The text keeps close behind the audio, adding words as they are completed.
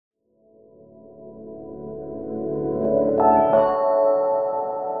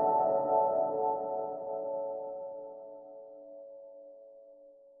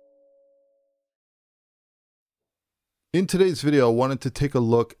In today's video, I wanted to take a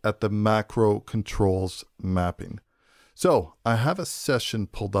look at the macro controls mapping. So I have a session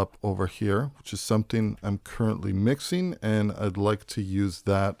pulled up over here, which is something I'm currently mixing, and I'd like to use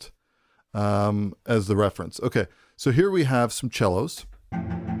that as the reference. Okay, so here we have some cellos.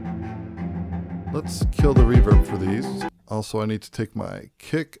 Let's kill the reverb for these. Also, I need to take my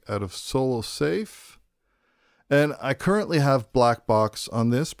kick out of solo safe. And I currently have black box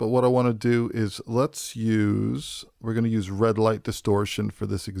on this, but what I want to do is we're going to use red light distortion for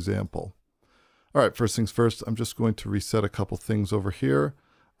this example. All right, first things first, I'm just going to reset a couple things over here.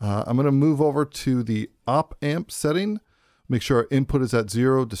 I'm going to move over to the op amp setting, make sure our input is at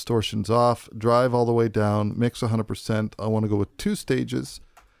 0, distortion's off, drive all the way down, mix 100%. I want to go with 2 stages,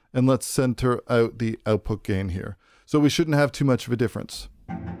 and let's center out the output gain here. So we shouldn't have too much of a difference.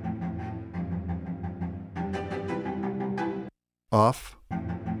 Off.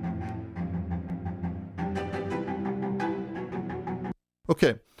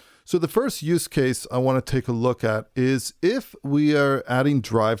 Okay, so the first use case I want to take a look at is if we are adding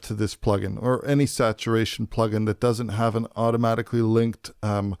drive to this plugin or any saturation plugin that doesn't have an automatically linked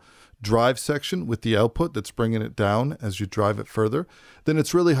drive section with the output that's bringing it down as you drive it further, then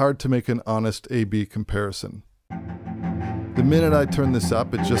it's really hard to make an honest A/B comparison. The minute I turn this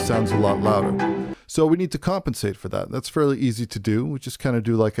up, it just sounds a lot louder. So we need to compensate for that. That's fairly easy to do. We just kind of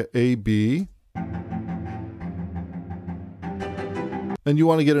do like a A/B. And you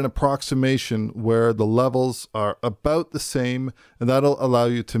want to get an approximation where the levels are about the same, and that'll allow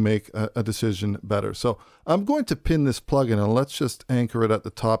you to make a decision better. So I'm going to pin this plugin, and let's just anchor it at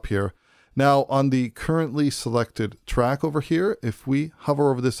the top here. Now on the currently selected track over here, if we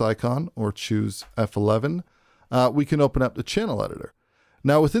hover over this icon or choose F11, we can open up the channel editor.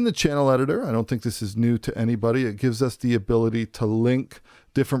 Now within the channel editor, I don't think this is new to anybody, it gives us the ability to link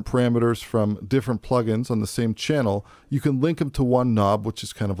different parameters from different plugins on the same channel. You can link them to one knob, which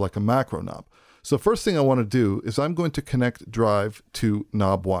is kind of like a macro knob. So first thing I want to do is I'm going to connect drive to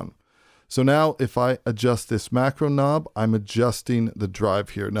knob 1. So now if I adjust this macro knob, I'm adjusting the drive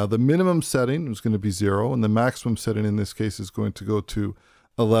here. Now the minimum setting is going to be 0, and the maximum setting in this case is going to go to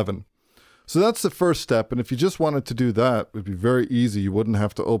 11. So that's the first step, and if you just wanted to do that, it would be very easy. You wouldn't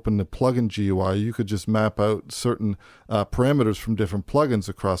have to open the plugin GUI. You could just map out certain parameters from different plugins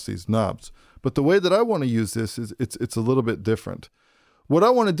across these knobs. But the way that I want to use this is it's a little bit different. What I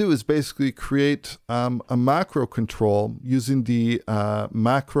want to do is basically create a macro control using the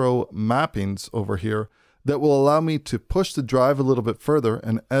macro mappings over here that will allow me to push the drive a little bit further,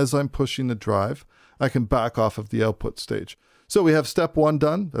 and as I'm pushing the drive, I can back off of the output stage. So we have step 1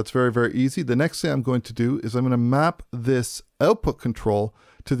 done. That's very, very easy. The next thing I'm going to do is I'm going to map this output control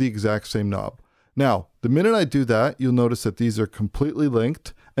to the exact same knob. Now, the minute I do that, you'll notice that these are completely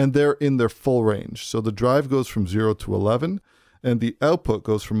linked and they're in their full range. So the drive goes from 0 to 11 and the output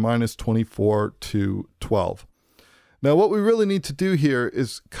goes from -24 to 12. Now, what we really need to do here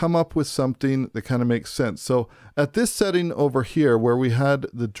is come up with something that kind of makes sense. So at this setting over here where we had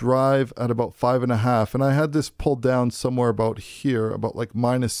the drive at about 5.5, and I had this pulled down somewhere about here, about like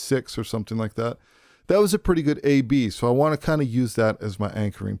 -6 or something like that, that was a pretty good A/B. So I want to kind of use that as my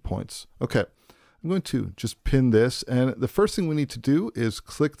anchoring points. Okay, I'm going to just pin this. And the first thing we need to do is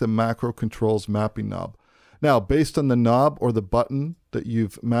click the macro controls mapping knob. Now, based on the knob or the button that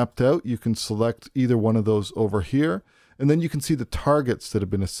you've mapped out, you can select either one of those over here, and then you can see the targets that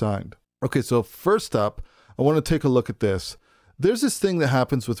have been assigned. Okay, so first up, I want to take a look at this. There's this thing that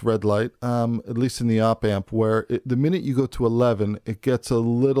happens with red light, at least in the op amp, where the minute you go to 11, it gets a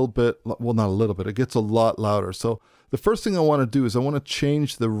little bit, well, not a little bit, it gets a lot louder. So the first thing I want to do is I want to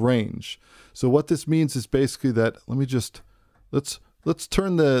change the range. So what this means is basically that, let's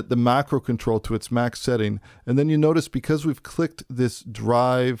turn the macro control to its max setting. And then you notice because we've clicked this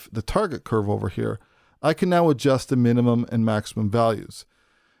drive, the target curve over here, I can now adjust the minimum and maximum values.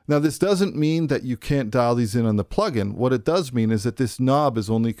 Now, this doesn't mean that you can't dial these in on the plugin. What it does mean is that this knob is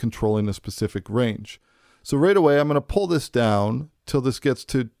only controlling a specific range. So right away, I'm going to pull this down till this gets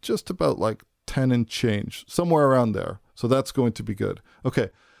to just about like 10 and change, somewhere around there. So that's going to be good.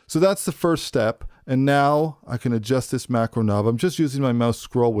 Okay. So that's the first step, and now I can adjust this macro knob. I'm just using my mouse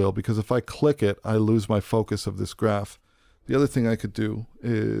scroll wheel because if I click it, I lose my focus of this graph. The other thing I could do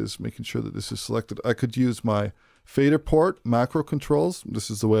is making sure that this is selected. I could use my fader port macro controls. This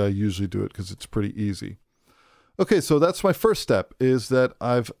is the way I usually do it because it's pretty easy. Okay, so that's my first step, is that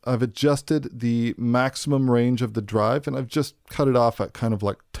I've adjusted the maximum range of the drive, and I've just cut it off at kind of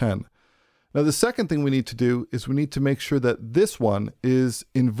like 10. Now, the second thing we need to do is we need to make sure that this one is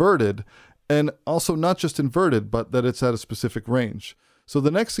inverted, and also not just inverted, but that it's at a specific range. So the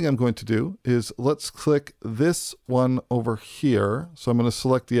next thing I'm going to do is let's click this one over here. So I'm going to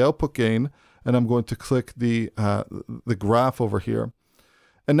select the output gain, and I'm going to click the graph over here.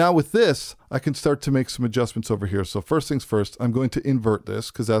 And now with this, I can start to make some adjustments over here. So first things first, I'm going to invert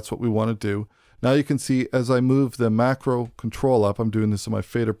this because that's what we want to do. Now you can see as I move the macro control up, I'm doing this on my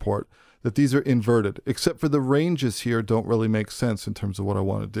fader port, that these are inverted, except for the ranges here don't really make sense in terms of what I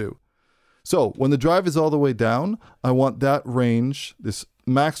want to do. So when the drive is all the way down, I want that range, this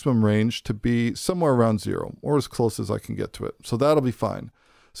maximum range, to be somewhere around 0 or as close as I can get to it. So that'll be fine.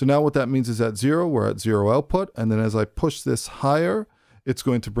 So now what that means is at 0, we're at 0 output. And then as I push this higher, it's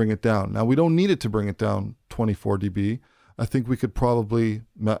going to bring it down. Now we don't need it to bring it down 24 dB. I think we could probably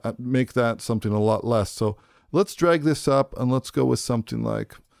make that something a lot less. So let's drag this up and let's go with something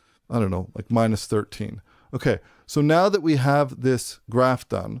like, I don't know, like -13. Okay, so now that we have this graph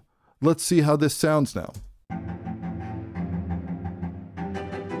done, let's see how this sounds now.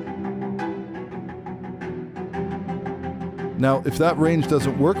 Now, if that range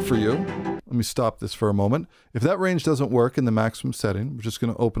doesn't work for you, let me stop this for a moment. If that range doesn't work in the maximum setting, we're just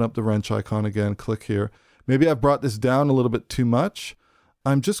going to open up the wrench icon again, click here. Maybe I've brought this down a little bit too much.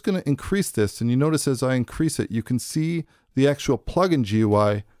 I'm just going to increase this, and you notice as I increase it, you can see the actual plugin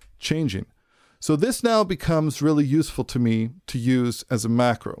GUI changing. So this now becomes really useful to me to use as a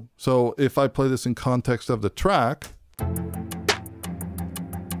macro. So if I play this in context of the track,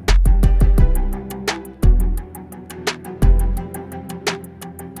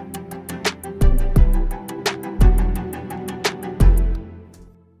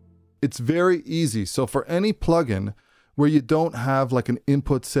 it's very easy. So for any plugin where you don't have like an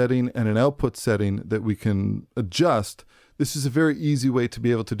input setting and an output setting that we can adjust, this is a very easy way to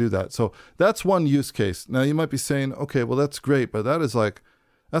be able to do that. So that's one use case. Now you might be saying, okay, well that's great, but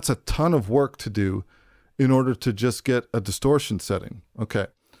that's a ton of work to do in order to just get a distortion setting. Okay,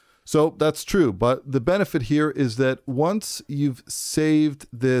 so that's true, but the benefit here is that once you've saved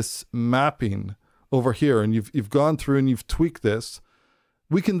this mapping over here and you've gone through and you've tweaked this,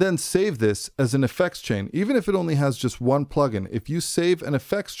 we can then save this as an effects chain. Even if it only has just one plugin, if you save an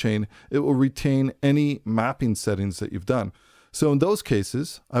effects chain, it will retain any mapping settings that you've done. So in those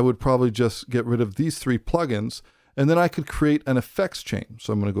cases, I would probably just get rid of these 3 plugins, and then I could create an effects chain.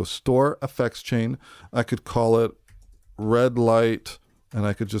 So I'm going to go store effects chain. I could call it red light, and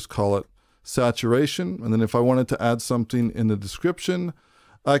I could just call it saturation. And then if I wanted to add something in the description,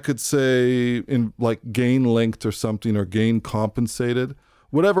 I could say in like gain linked or something, or gain compensated.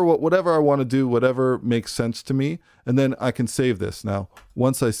 Whatever I want to do, whatever makes sense to me, and then I can save this. Now,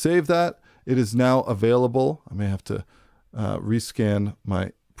 once I save that, it is now available. I may have to rescan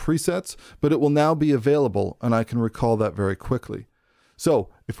my presets, but it will now be available, and I can recall that very quickly. So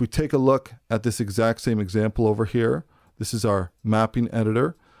if we take a look at this exact same example over here, this is our mapping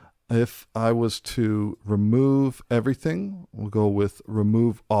editor. If I was to remove everything, we'll go with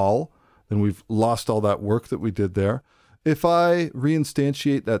remove all, then we've lost all that work that we did there. If I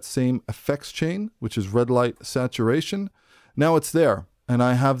reinstantiate that same effects chain, which is red light saturation, now it's there. And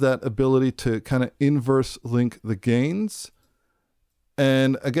I have that ability to kind of inverse link the gains.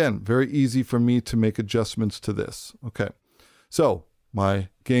 And again, very easy for me to make adjustments to this. Okay, so my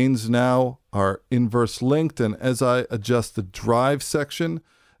gains now are inverse linked. And as I adjust the drive section,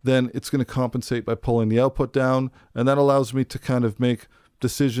 then it's going to compensate by pulling the output down. And that allows me to kind of make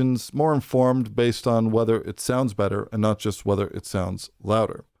decisions more informed based on whether it sounds better and not just whether it sounds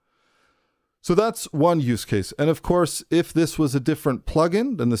louder. So that's one use case. And of course, if this was a different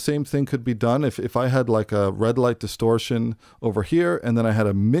plugin, then the same thing could be done. If I had like a red light distortion over here, and then I had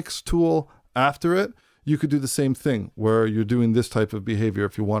a mix tool after it, you could do the same thing where you're doing this type of behavior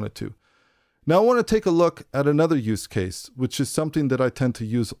if you wanted to. Now I want to take a look at another use case, which is something that I tend to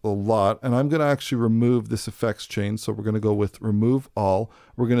use a lot, and I'm going to actually remove this effects chain. So we're going to go with remove all.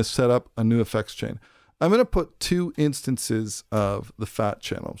 We're going to set up a new effects chain. I'm going to put 2 instances of the fat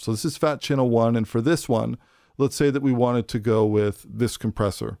channel. So this is fat channel 1, and for this one, let's say that we wanted to go with this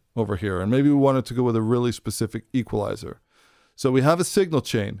compressor over here, and maybe we wanted to go with a really specific equalizer. So we have a signal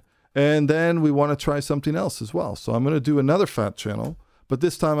chain, and then we want to try something else as well. So I'm going to do another fat channel, but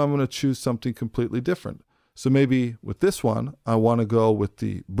this time I'm going to choose something completely different. So maybe with this one, I want to go with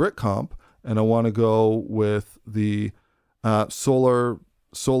the brick comp, and I want to go with the Solar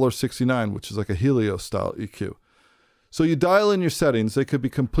 69, which is like a Helios style EQ. So you dial in your settings. They could be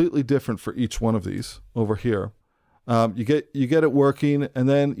completely different for each one of these over here. You get it working, and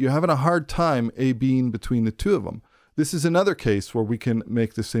then you're having a hard time A/Bing between the 2 of them. This is another case where we can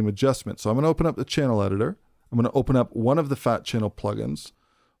make the same adjustment. So I'm going to open up the channel editor. I'm going to open up one of the fat channel plugins.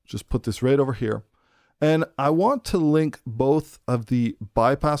 Just put this right over here. And I want to link both of the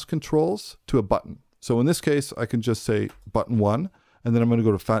bypass controls to a button. So in this case, I can just say button 1, and then I'm going to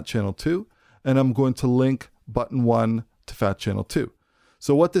go to Fat Channel 2, and I'm going to link button 1 to Fat Channel 2.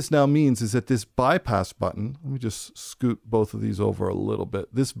 So what this now means is that this bypass button, let me just scoot both of these over a little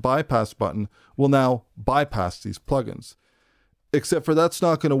bit. This bypass button will now bypass these plugins. Except for that's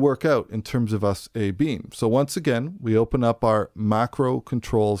not going to work out in terms of us A/B'ing. So once again, we open up our macro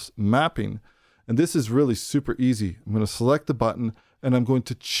controls mapping. And this is really super easy. I'm going to select the button and I'm going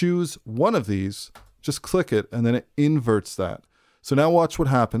to choose one of these, just click it, and then it inverts that. So now watch what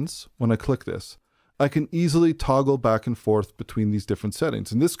happens when I click this. I can easily toggle back and forth between these different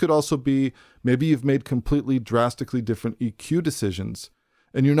settings. And this could also be, maybe you've made completely drastically different EQ decisions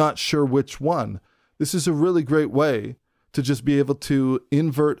and you're not sure which one. This is a really great way to just be able to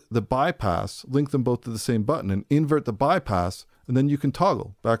invert the bypass, link them both to the same button and invert the bypass, and then you can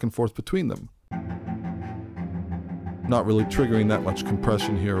toggle back and forth between them. Not really triggering that much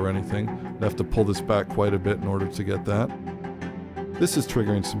compression here or anything. I have to pull this back quite a bit in order to get that. This is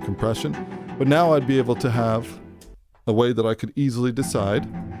triggering some compression, but now I'd be able to have a way that I could easily decide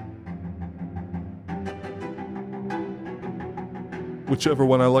whichever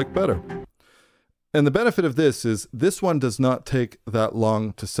one I like better. And the benefit of this is this one does not take that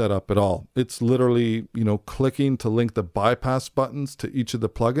long to set up at all. It's literally, clicking to link the bypass buttons to each of the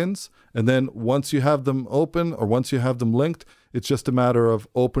plugins. And then once you have them open or once you have them linked, it's just a matter of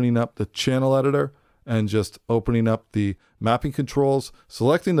opening up the channel editor and just opening up the mapping controls,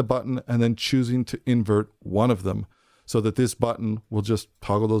 selecting the button, and then choosing to invert one of them so that this button will just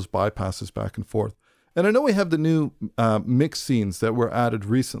toggle those bypasses back and forth. And I know we have the new mix scenes that were added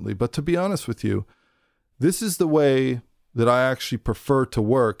recently, but to be honest with you, this is the way that I actually prefer to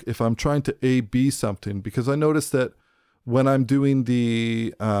work if I'm trying to A/B something, because I notice that when I'm doing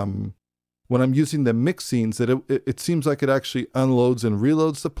the, when I'm using the mix scenes, that it seems like it actually unloads and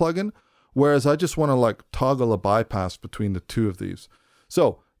reloads the plugin, whereas I just want to toggle a bypass between the two of these.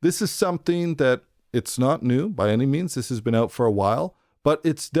 So this is something that it's not new by any means. This has been out for a while, but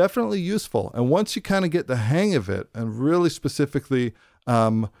it's definitely useful. And once you kind of get the hang of it and really specifically,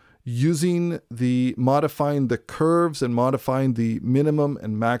 using modifying the curves and modifying the minimum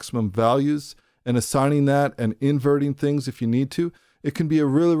and maximum values and assigning that and inverting things if you need to, it can be a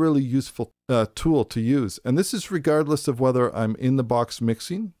really, really useful tool to use. And this is regardless of whether I'm in the box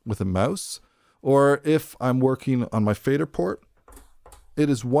mixing with a mouse or if I'm working on my fader port.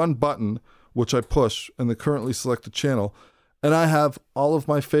 It is one button which I push in the currently selected channel, and I have all of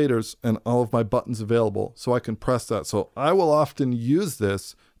my faders and all of my buttons available, so I can press that. So I will often use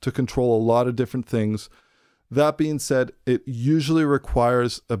this to control a lot of different things. That being said, it usually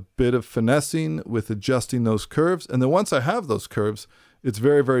requires a bit of finessing with adjusting those curves. And then once I have those curves, it's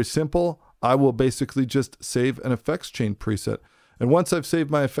very, very simple. I will basically just save an effects chain preset. And once I've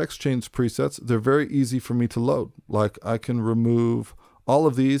saved my effects chains presets, they're very easy for me to load. Like I can remove all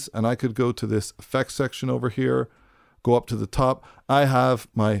of these and I could go to this effects section over here, go up to the top. I have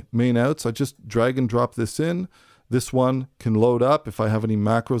my main outs. I just drag and drop this in. This one can load up. If I have any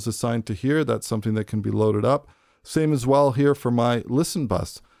macros assigned to here, that's something that can be loaded up. Same as well here for my listen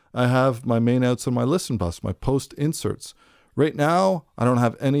bus. I have my main outs on my listen bus, my post inserts. Right now, I don't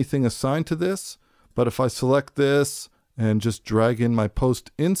have anything assigned to this, but if I select this and just drag in my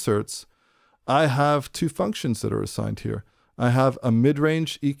post inserts, I have two functions that are assigned here. I have a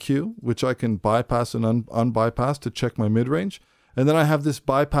mid-range EQ, which I can bypass and unbypass to check my mid-range. And then I have this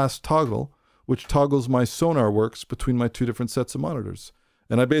bypass toggle, which toggles my sonar works between my two different sets of monitors.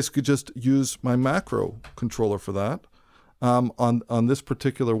 And I basically just use my macro controller for that. On this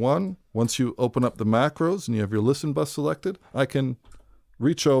particular one, once you open up the macros and you have your listen bus selected, I can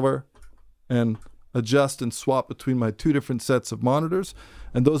reach over and adjust and swap between my two different sets of monitors.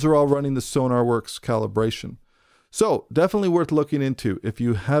 And those are all running the SonarWorks calibration. So definitely worth looking into. If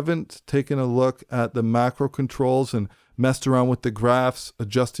you haven't taken a look at the macro controls and messed around with the graphs,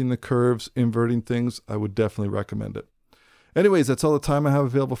 adjusting the curves, inverting things, I would definitely recommend it. Anyways, that's all the time I have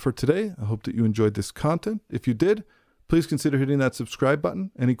available for today. I hope that you enjoyed this content. If you did, please consider hitting that subscribe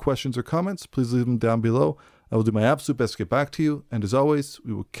button. Any questions or comments, please leave them down below. I will do my absolute best to get back to you. And as always,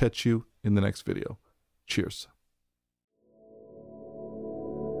 we will catch you in the next video. Cheers.